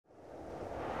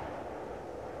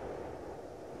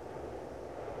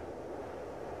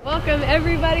Welcome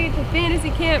everybody to Fantasy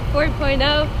Camp 4.0.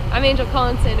 I'm Angel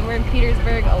Collinson and we're in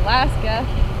Petersburg, Alaska.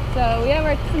 So we have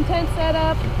some tents set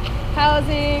up,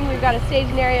 housing, we've got a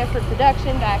staging area for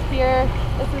production back here.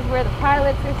 This is where the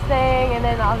pilots are staying, and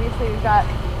then obviously we've got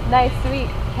a nice sweet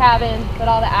cabin that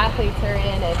all the athletes are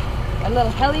in, and our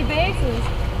little heli base is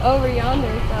over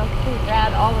yonder, so pretty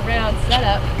rad all around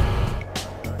setup.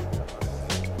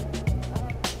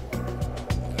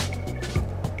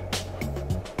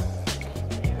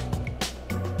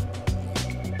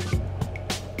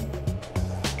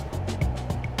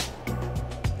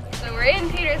 We're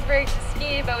in Petersburg to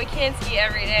ski, but we can't ski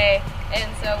every day,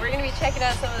 and so we're going to be checking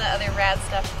out some of the other rad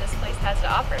stuff that this place has to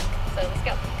offer. So let's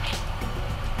go.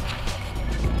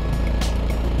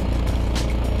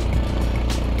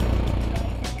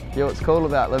 Yeah, what's cool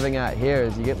about living out here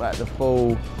is you get like the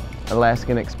full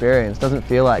Alaskan experience. It doesn't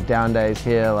feel like down days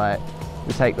here. Like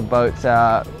we take the boats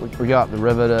out, we go up the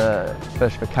river to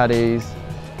fish for cutties,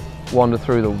 wander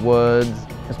through the woods.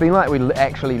 It's been like we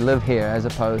actually live here as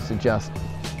opposed to just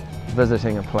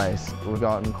visiting a place. We've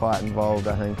gotten quite involved,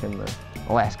 I think, in the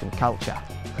Alaskan culture.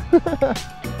 Really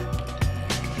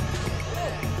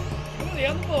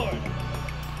on the board.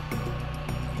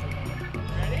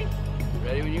 Ready?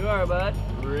 Ready when you are, bud.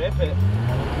 Rip it.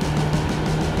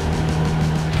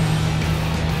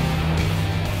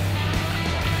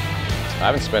 I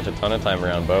haven't spent a ton of time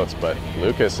around boats, but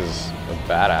Lucas is a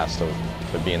badass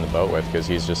to be in the boat with, because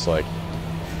he's just like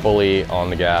fully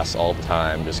on the gas all the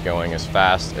time, just going as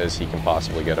fast as he can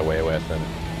possibly get away with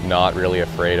and not really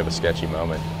afraid of a sketchy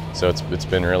moment. So it's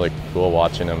been really cool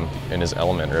watching him in his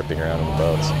element ripping around in the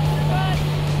boats.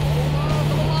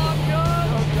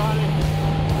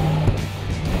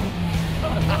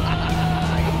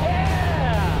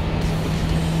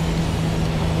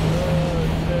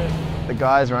 The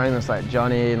guys running this, like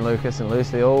Johnny and Lucas and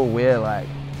Lucy, they all wear like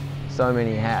so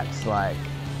many hats, like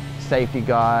safety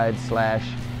guides slash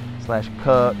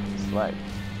cooks, like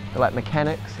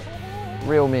mechanics,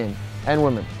 real men and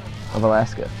women of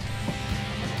Alaska.